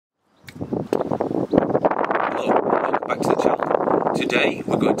back to the channel. Today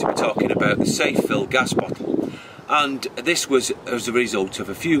we're going to be talking about the Safefill gas bottle, and this was as a result of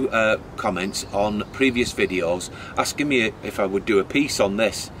a few comments on previous videos asking me if I would do a piece on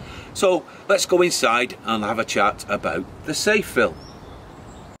this. So let's go inside and have a chat about the Safefill.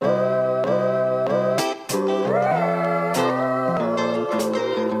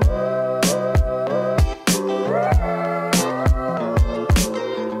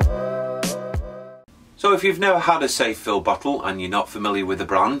 So if you've never had a Safefill bottle and you're not familiar with the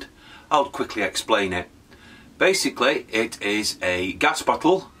brand, I'll quickly explain it. Basically, it is a gas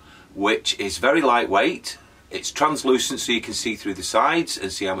bottle which is very lightweight. It's translucent so you can see through the sides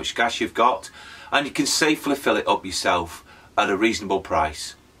and see how much gas you've got, and you can safely fill it up yourself at a reasonable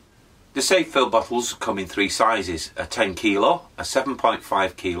price. The Safefill bottles come in three sizes: a 10 kilo, a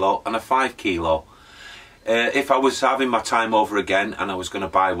 7.5 kilo and a 5 kilo. If I was having my time over again and I was going to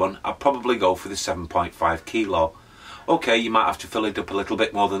buy one, I'd probably go for the 7.5 kilo. Okay, you might have to fill it up a little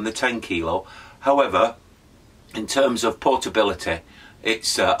bit more than the 10 kilo. However, in terms of portability,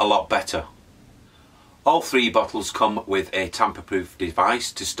 it's a lot better. All three bottles come with a tamper-proof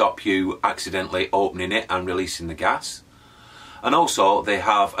device to stop you accidentally opening it and releasing the gas. And also they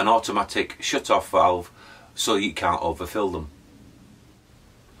have an automatic shut-off valve so you can't overfill them.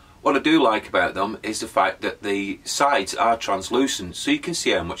 What I do like about them is the fact that the sides are translucent so you can see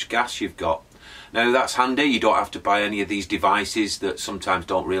how much gas you've got. Now that's handy, you don't have to buy any of these devices that sometimes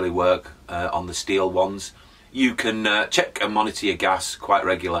don't really work on the steel ones. You can check and monitor your gas quite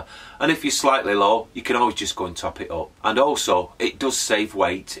regular, and if you're slightly low you can always just go and top it up. And also it does save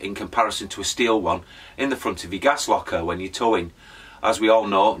weight in comparison to a steel one in the front of your gas locker when you're towing. As we all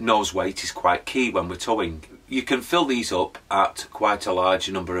know, nose weight is quite key when we're towing. You can fill these up at quite a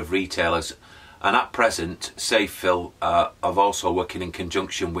large number of retailers, and at present Safefill are also working in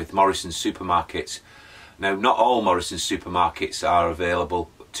conjunction with Morrison's supermarkets. Now not all Morrison's supermarkets are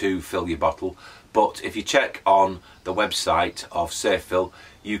available to fill your bottle, but if you check on the website of Safefill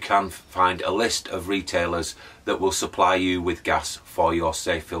you can find a list of retailers that will supply you with gas for your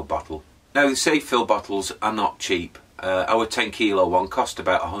Safefill bottle. Now the Safefill bottles are not cheap. Our 10 kilo one cost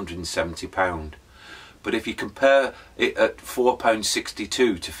about £170. But if you compare it at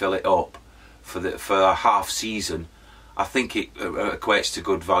 £4.62 to fill it up for a half season, I think it equates to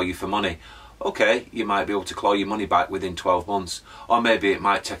good value for money. Okay, you might be able to claw your money back within 12 months, or maybe it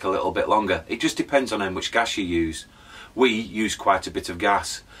might take a little bit longer. It just depends on how much gas you use. We use quite a bit of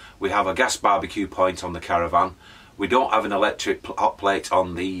gas. We have a gas barbecue point on the Caravan. We don't have an electric hot plate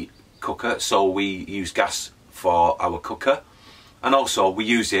on the cooker, so we use gas for our cooker. And also we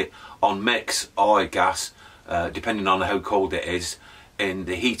use it on mix or gas, depending on how cold it is, in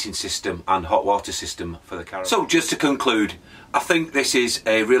the heating system and hot water system for the Caravan. So just to conclude, I think this is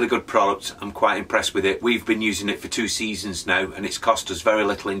a really good product. I'm quite impressed with it. We've been using it for 2 seasons now and it's cost us very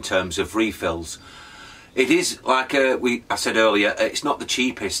little in terms of refills. It is, like I said earlier, it's not the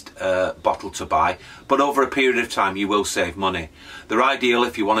cheapest bottle to buy, but over a period of time you will save money. They're ideal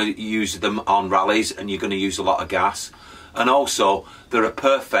if you want to use them on rallies and you're going to use a lot of gas. And also they're a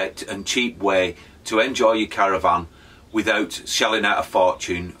perfect and cheap way to enjoy your Caravan without shelling out a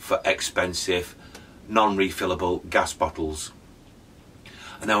fortune for expensive non-refillable gas bottles.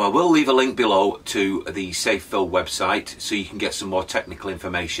 Now I will leave a link below to the Safefill website so you can get some more technical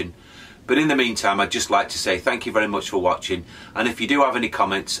information. But in the meantime, I'd just like to say thank you very much for watching, and if you do have any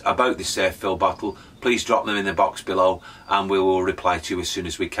comments about the Safefill bottle, please drop them in the box below and we will reply to you as soon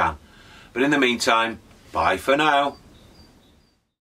as we can. But in the meantime, bye for now.